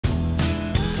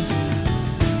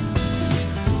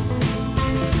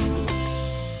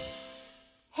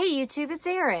Hey YouTube, it's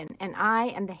Erin, and I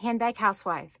am the Handbag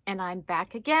Housewife, and I'm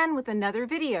back again with another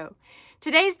video.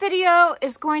 Today's video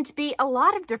is going to be a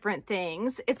lot of different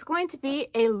things. It's going to be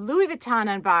a Louis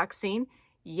Vuitton unboxing.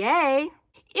 Yay!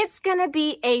 It's gonna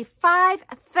be a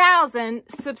 5,000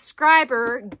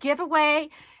 subscriber giveaway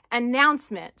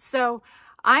announcement. So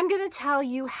I'm gonna tell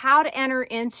you how to enter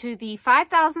into the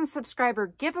 5,000 subscriber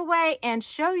giveaway and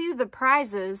show you the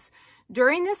prizes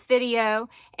during this video,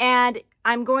 and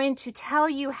I'm going to tell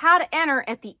you how to enter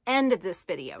at the end of this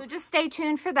video. So just stay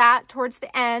tuned for that towards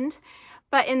the end.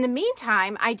 But in the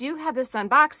meantime, I do have this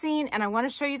unboxing and I want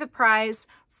to show you the prize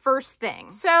first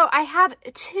thing. So I have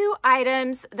two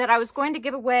items that I was going to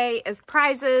give away as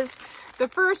prizes. The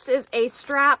first is a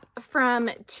strap from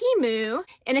Temu.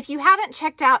 And if you haven't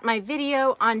checked out my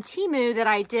video on Temu that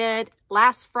I did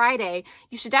last Friday,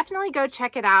 you should definitely go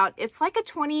check it out. It's like a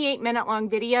 28-minute long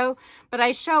video, but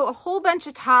I show a whole bunch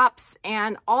of tops,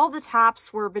 and all the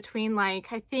tops were between,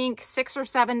 like, I think $6 or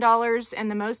 $7,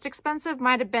 and the most expensive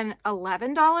might have been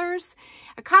 $11.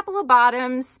 A couple of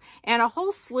bottoms and a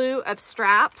whole slew of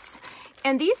straps.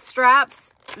 And these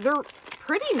straps, they're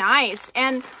pretty nice.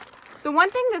 And the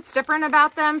one thing that's different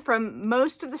about them from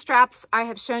most of the straps I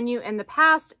have shown you in the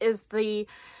past is the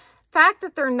fact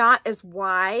that they're not as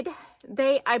wide.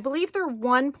 I believe they're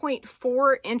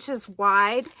 1.4 inches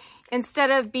wide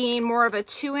instead of being more of a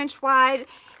 2-inch wide.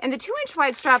 And the 2-inch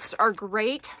wide straps are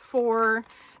great for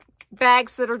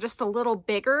bags that are just a little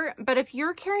bigger. But if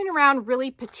you're carrying around really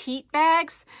petite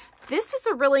bags, this is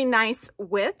a really nice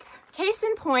width. Case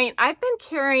in point, I've been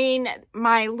carrying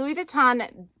my Louis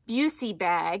Vuitton Busey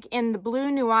bag in the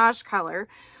blue nuage color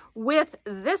with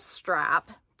this strap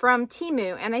from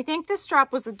Temu, and I think this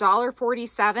strap was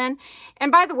 $1.47.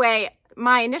 And by the way,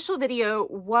 my initial video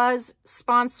was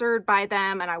sponsored by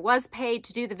them and I was paid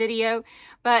to do the video,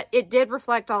 but it did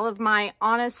reflect all of my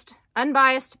honest,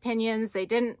 unbiased opinions. They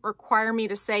didn't require me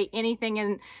to say anything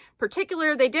in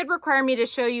particular. They did require me to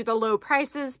show you the low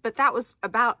prices, but that was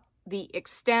about the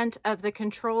extent of the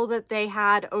control that they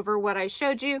had over what I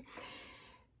showed you.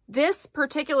 This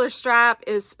particular strap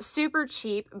is super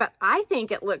cheap, but I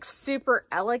think it looks super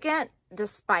elegant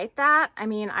despite that. I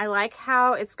mean, I like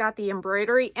how it's got the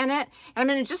embroidery in it. And I'm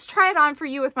going to just try it on for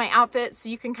you with my outfit so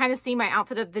you can kind of see my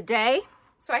outfit of the day.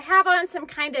 So I have on some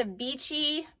kind of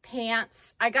beachy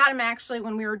pants. I got them actually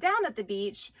when we were down at the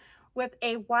beach, with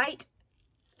a white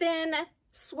thin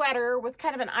sweater with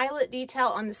kind of an eyelet detail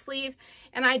on the sleeve.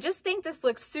 And I just think this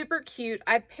looks super cute.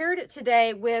 I paired it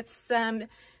today with some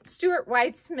Stuart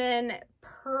Weitzman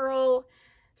pearl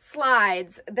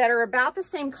slides that are about the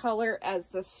same color as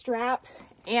the strap,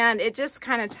 and it just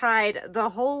kind of tied the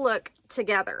whole look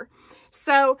together.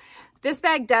 So this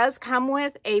bag does come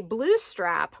with a blue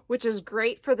strap, which is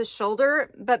great for the shoulder,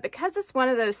 but because it's one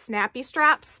of those snappy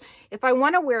straps, if I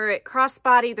want to wear it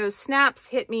crossbody, those snaps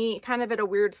hit me kind of at a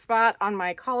weird spot on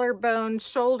my collarbone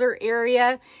shoulder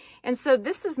area. And so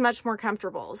this is much more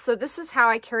comfortable. So this is how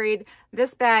I carried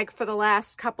this bag for the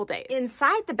last couple days.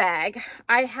 Inside the bag,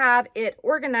 I have it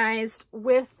organized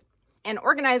with an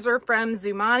organizer from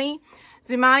Zumani.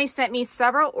 Zumani sent me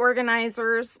several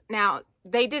organizers. Now,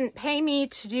 they didn't pay me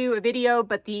to do a video,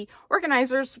 but the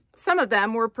organizers, some of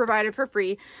them were provided for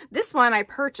free. This one I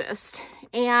purchased,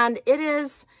 and it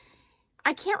is,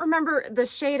 I can't remember the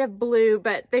shade of blue,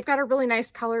 but they've got a really nice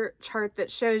color chart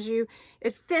that shows you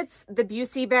it fits the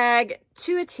Busey bag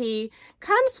to a T.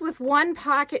 Comes with one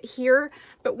pocket here,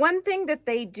 but one thing that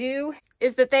they do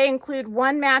is that they include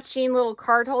one matching little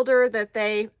card holder that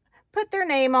they put their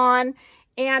name on.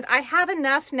 And I have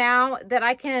enough now that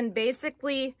I can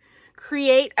basically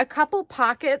create a couple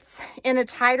pockets in a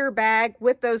tighter bag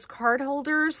with those card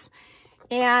holders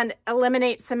and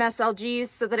eliminate some SLGs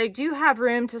so that I do have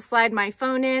room to slide my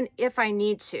phone in if I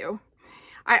need to.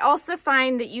 I also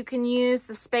find that you can use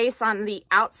the space on the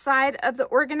outside of the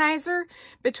organizer,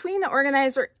 between the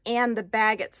organizer and the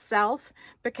bag itself,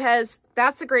 because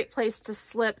that's a great place to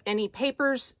slip any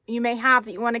papers you may have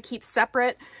that you want to keep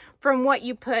separate from what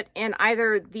you put in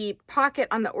either the pocket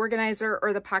on the organizer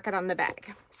or the pocket on the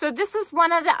bag. So this is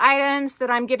one of the items that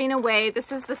I'm giving away.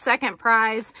 This is the second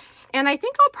prize. And I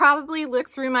think I'll probably look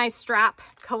through my strap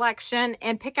collection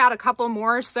and pick out a couple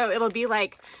more. So it'll be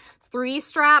like 3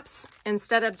 straps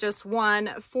instead of just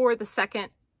one for the second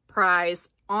prize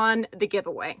on the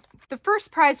giveaway. The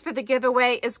first prize for the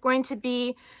giveaway is going to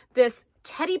be this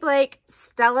Teddy Blake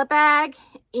Stella bag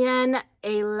in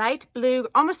a light blue,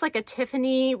 almost like a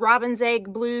Tiffany robin's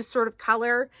egg blue sort of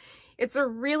color. It's a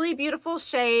really beautiful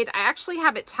shade. I actually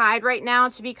have it tied right now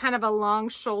to be kind of a long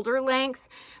shoulder length,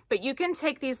 but you can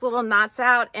take these little knots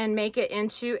out and make it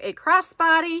into a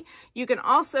crossbody. You can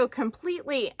also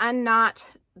completely unknot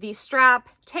the strap,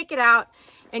 take it out,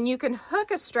 and you can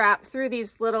hook a strap through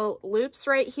these little loops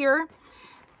right here.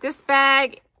 This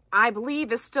bag, I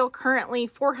believe, is still currently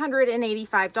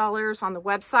 $485 on the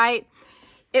website.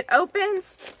 It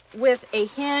opens with a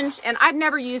hinge, and I've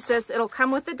never used this. It'll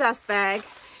come with the dust bag,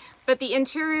 but the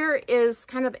interior is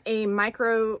kind of a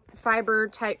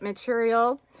microfiber type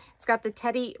material. It's got the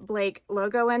Teddy Blake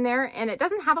logo in there, and it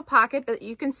doesn't have a pocket, but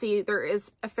you can see there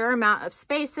is a fair amount of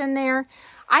space in there.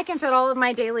 I can fit all of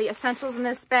my daily essentials in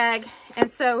this bag, and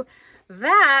so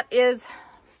that is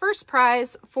first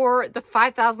prize for the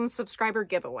 5,000 subscriber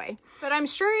giveaway. But I'm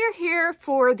sure you're here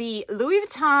for the Louis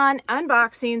Vuitton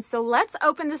unboxing, so let's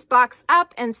open this box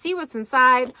up and see what's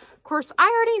inside. Of course, I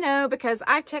already know because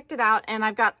I've checked it out and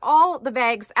I've got all the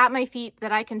bags at my feet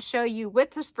that I can show you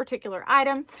with this particular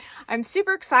item. I'm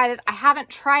super excited. I haven't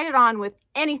tried it on with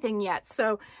anything yet,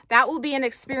 so that will be an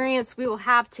experience we will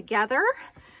have together.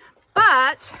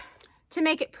 But to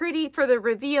make it pretty for the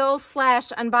reveal slash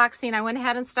unboxing, I went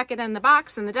ahead and stuck it in the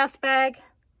box in the dust bag.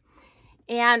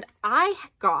 And I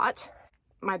got,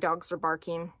 my dogs are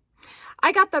barking,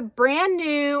 I got the brand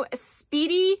new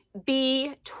Speedy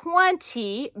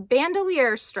B20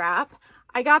 bandoliere strap.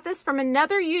 I got this from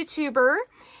another YouTuber,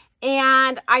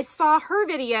 and I saw her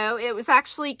video. It was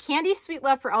actually Candy Sweet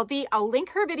Love for LV. I'll link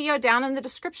her video down in the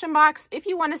description box if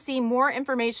you want to see more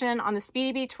information on the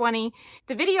Speedy B20.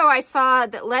 The video I saw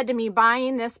that led to me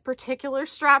buying this particular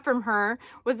strap from her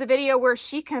was a video where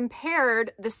she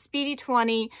compared the Speedy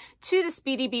 20 to the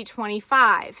Speedy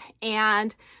B25.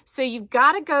 And so you've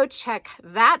got to go check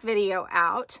that video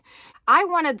out. I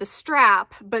wanted the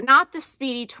strap, but not the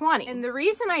Speedy 20. And the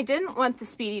reason I didn't want the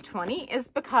Speedy 20 is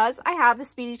because I have the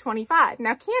Speedy 25.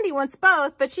 Now, Candy wants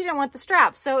both, but she didn't want the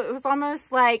strap. So it was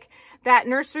almost like that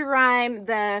nursery rhyme,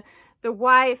 the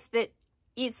wife that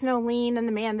eats no lean and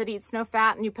the man that eats no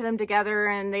fat, and you put them together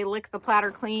and they lick the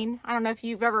platter clean. I don't know if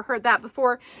you've ever heard that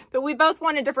before, but we both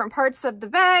wanted different parts of the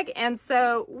bag, and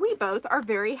so we both are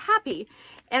very happy.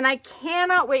 And I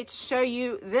cannot wait to show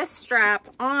you this strap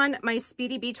on my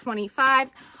Speedy B25.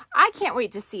 I can't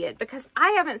wait to see it because I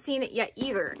haven't seen it yet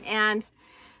either, and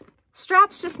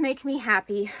straps just make me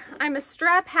happy. I'm a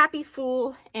strap happy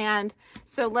fool, and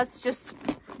so let's just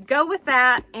go with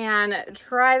that and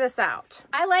try this out.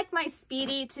 I like my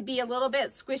Speedy to be a little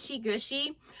bit squishy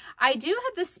gushy. I do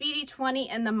have the Speedy 20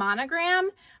 in the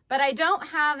monogram, but I don't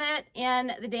have it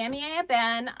in the Damier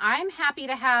Ebene. I'm happy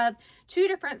to have two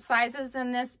different sizes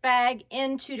in this bag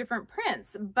in two different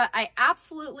prints, but I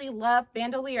absolutely love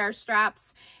bandoliere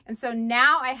straps. And so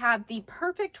now I have the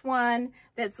perfect one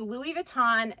that's Louis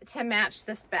Vuitton to match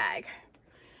this bag.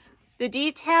 The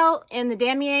detail in the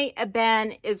Damier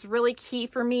Ebene is really key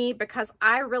for me because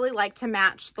I really like to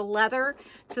match the leather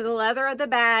to the leather of the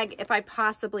bag if I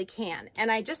possibly can.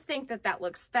 And I just think that that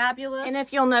looks fabulous. And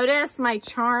if you'll notice, my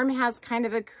charm has kind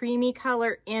of a creamy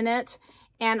color in it.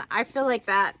 And I feel like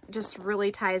that just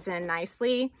really ties in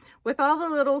nicely with all the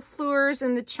little fleurs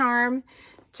in the charm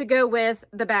to go with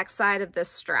the back side of this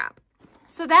strap.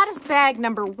 So that is bag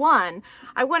number one.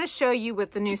 I want to show you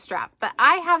with the new strap, but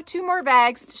I have two more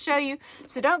bags to show you,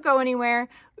 so don't go anywhere.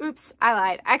 Oops, I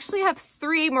lied. I actually have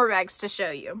three more bags to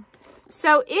show you.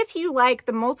 So if you like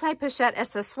the multi-pochette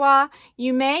accessoire,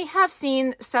 you may have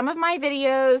seen some of my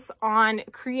videos on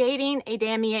creating a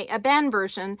Damier Ebene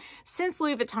version since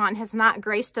Louis Vuitton has not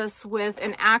graced us with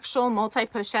an actual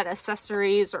multi-pochette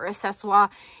accessories or accessoire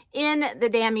in the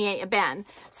Damier Ebene.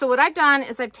 So what I've done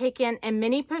is I've taken a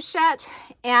mini pochette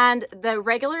and the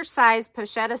regular size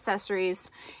pochette accessories,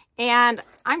 and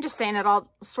I'm just saying it all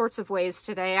sorts of ways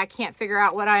today. I can't figure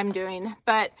out what I'm doing,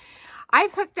 but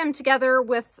I've hooked them together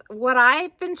with what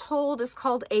I've been told is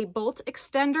called a bolt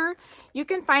extender. You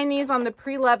can find these on the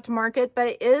pre-loved market, but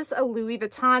it is a Louis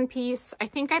Vuitton piece. I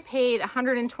think I paid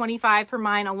 $125 for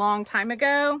mine a long time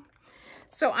ago.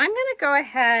 So I'm gonna go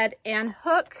ahead and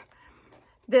hook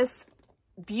this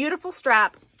beautiful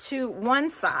strap to one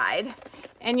side,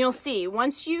 and you'll see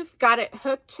once you've got it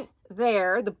hooked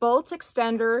there, the bolt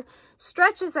extender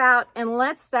stretches out and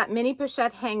lets that mini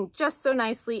pochette hang just so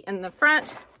nicely in the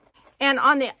front. And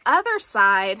on the other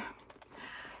side,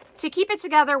 to keep it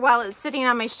together while it's sitting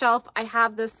on my shelf, I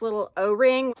have this little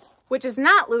O-ring, which is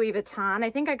not Louis Vuitton.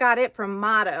 I think I got it from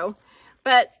Motto,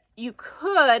 but you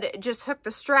could just hook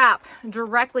the strap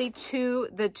directly to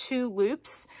the two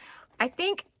loops. I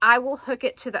think I will hook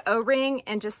it to the O-ring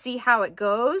and just see how it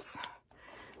goes.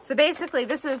 So basically,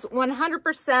 this is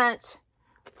 100%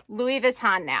 Louis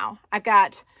Vuitton now. I've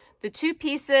got the two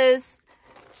pieces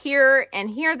here and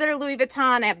here that are Louis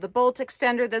Vuitton. I have the bolt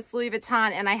extender that's Louis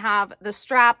Vuitton, and I have the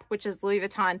strap, which is Louis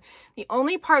Vuitton. The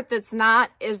only part that's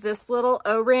not is this little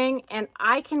O-ring, and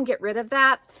I can get rid of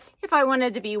that if I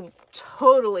wanted to be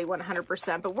totally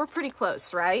 100%, but we're pretty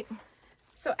close, right?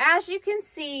 So as you can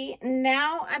see,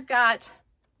 now I've got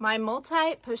my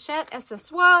multi-pochette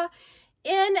accessoire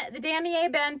in the Damier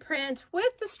Ebene print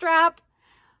with the strap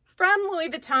from Louis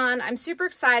Vuitton. I'm super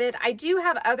excited. I do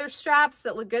have other straps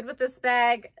that look good with this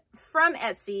bag from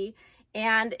Etsy.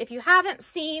 And if you haven't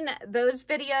seen those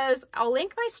videos, I'll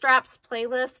link my straps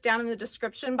playlist down in the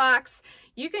description box.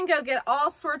 You can go get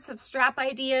all sorts of strap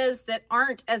ideas that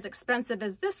aren't as expensive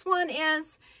as this one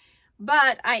is.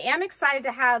 But I am excited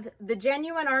to have the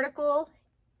genuine article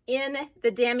in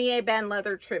the Damier Ebene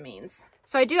leather trimmings.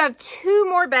 So I do have 2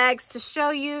 more bags to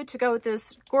show you to go with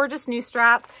this gorgeous new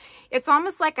strap. It's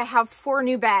almost like I have 4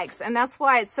 new bags, and that's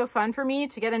why it's so fun for me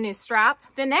to get a new strap.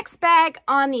 The next bag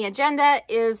on the agenda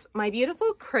is my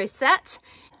beautiful Croisette.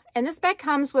 And this bag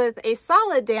comes with a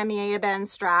solid Damier Ebene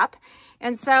strap.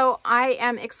 And so I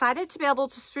am excited to be able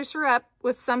to spruce her up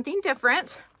with something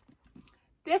different.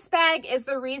 This bag is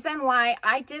the reason why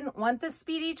I didn't want the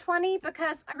Speedy 20,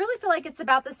 because I really feel like it's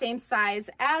about the same size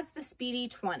as the Speedy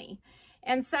 20.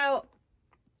 And so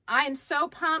I'm so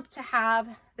pumped to have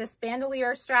this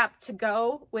bandoliere strap to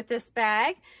go with this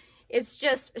bag. It's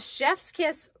just chef's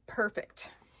kiss perfect.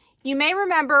 You may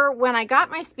remember when I got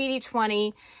my Speedy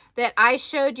 20 that I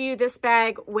showed you this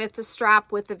bag with the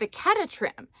strap with the Vachetta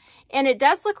trim. And it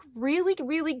does look really,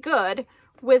 really good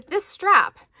with this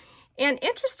strap. And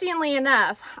interestingly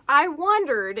enough, I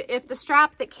wondered if the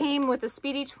strap that came with the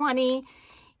Speedy 20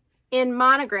 in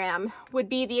monogram would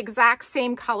be the exact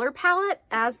same color palette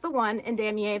as the one in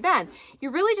Damier Ebene. You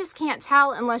really just can't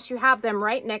tell unless you have them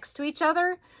right next to each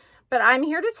other. But I'm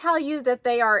here to tell you that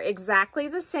they are exactly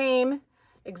the same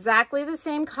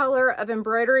color of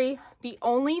embroidery. The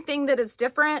only thing that is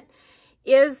different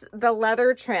is the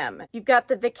leather trim. You've got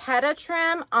the Vachetta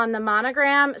trim on the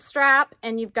monogram strap,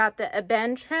 and you've got the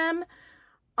Ebene trim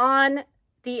on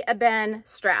the Ebene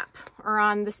strap, or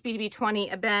on the Speedy 20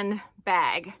 Ebene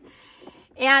bag.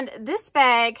 And this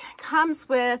bag comes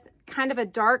with kind of a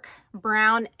dark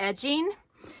brown edging.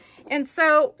 And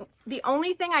so the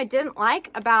only thing I didn't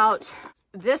like about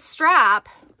this strap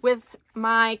with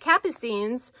my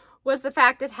capucines was the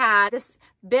fact it had this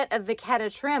bit of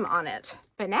Vachetta trim on it.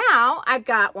 But now I've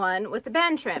got one with the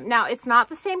Ebene trim. Now it's not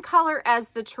the same color as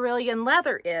the Tyrolean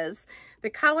leather is.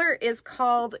 The color is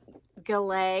called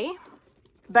Gallet.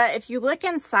 But if you look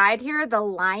inside here, the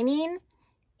lining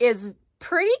is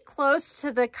pretty close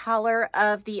to the color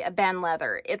of the Ebene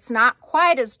leather. It's not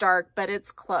quite as dark, but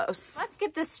it's close. Let's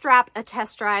give this strap a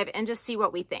test drive and just see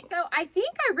what we think. So I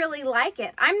think I really like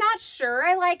it. I'm not sure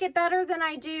I like it better than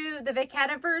I do the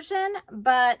Vachetta version,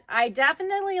 but I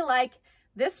definitely like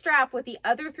this strap with the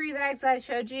other 3 bags I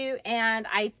showed you, and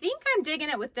I think I'm digging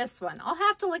it with this one. I'll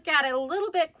have to look at it a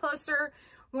little bit closer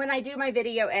when I do my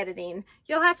video editing.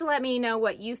 You'll have to let me know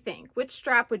what you think. Which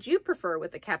strap would you prefer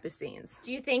with the capucines?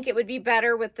 Do you think it would be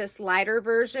better with this lighter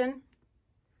version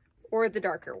or the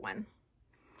darker one?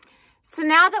 So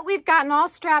now that we've gotten all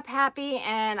strap happy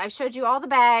and I've showed you all the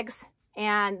bags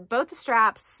and both the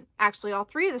straps, actually all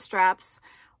 3 of the straps,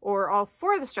 or all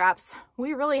 4 of the straps,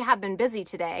 we really have been busy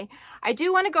today. I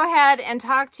do want to go ahead and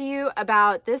talk to you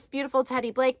about this beautiful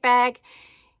Teddy Blake bag.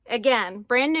 Again,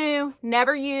 brand new,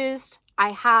 never used.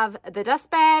 I have the dust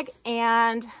bag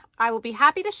and I will be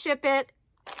happy to ship it.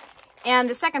 And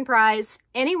the second prize,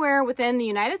 anywhere within the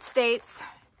United States.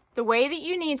 The way that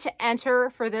you need to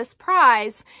enter for this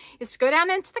prize is to go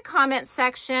down into the comments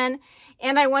section,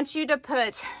 and I want you to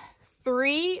put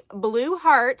 3 blue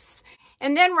hearts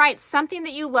and then write something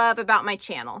that you love about my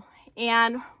channel.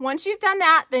 And once you've done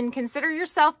that, then consider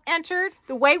yourself entered.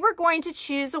 The way we're going to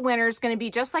choose a winner is going to be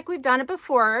just like we've done it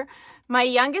before. My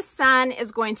youngest son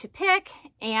is going to pick,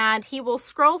 and he will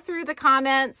scroll through the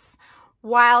comments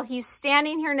while he's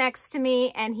standing here next to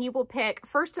me, and he will pick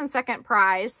first and second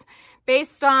prize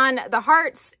based on the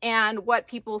hearts and what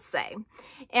people say.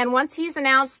 And once he's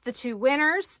announced the 2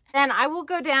 winners, then I will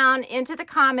go down into the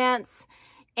comments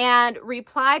and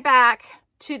reply back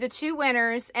to the 2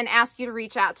 winners and ask you to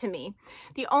reach out to me.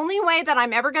 The only way that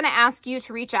I'm ever going to ask you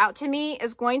to reach out to me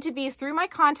is going to be through my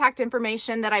contact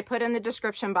information that I put in the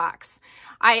description box.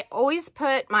 I always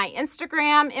put my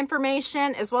Instagram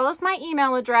information as well as my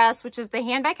email address, which is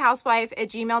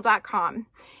thehandbaghousewife@gmail.com.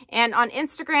 And on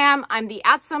Instagram, I'm the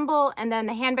 @ and then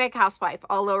the handbag housewife,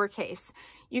 all lowercase.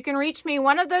 You can reach me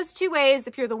one of those 2 ways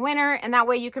if you're the winner, and that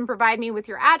way you can provide me with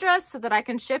your address so that I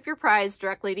can ship your prize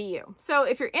directly to you. So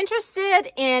if you're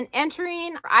interested in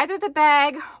entering either the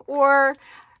bag or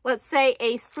let's say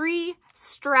a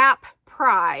 3-strap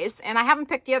prize, and I haven't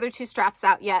picked the other 2 straps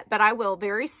out yet, but I will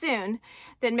very soon,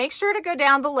 then make sure to go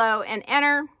down below and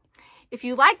enter. If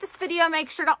you like this video, make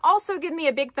sure to also give me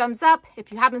a big thumbs up.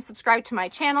 If you haven't subscribed to my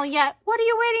channel yet, what are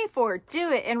you waiting for?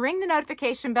 Do it and ring the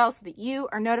notification bell so that you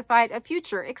are notified of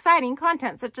future exciting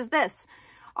content such as this.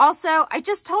 Also, I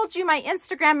just told you my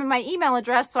Instagram and my email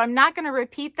address, so I'm not going to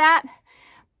repeat that.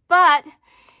 But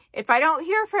if I don't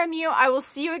hear from you, I will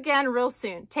see you again real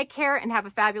soon. Take care and have a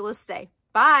fabulous day.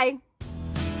 Bye.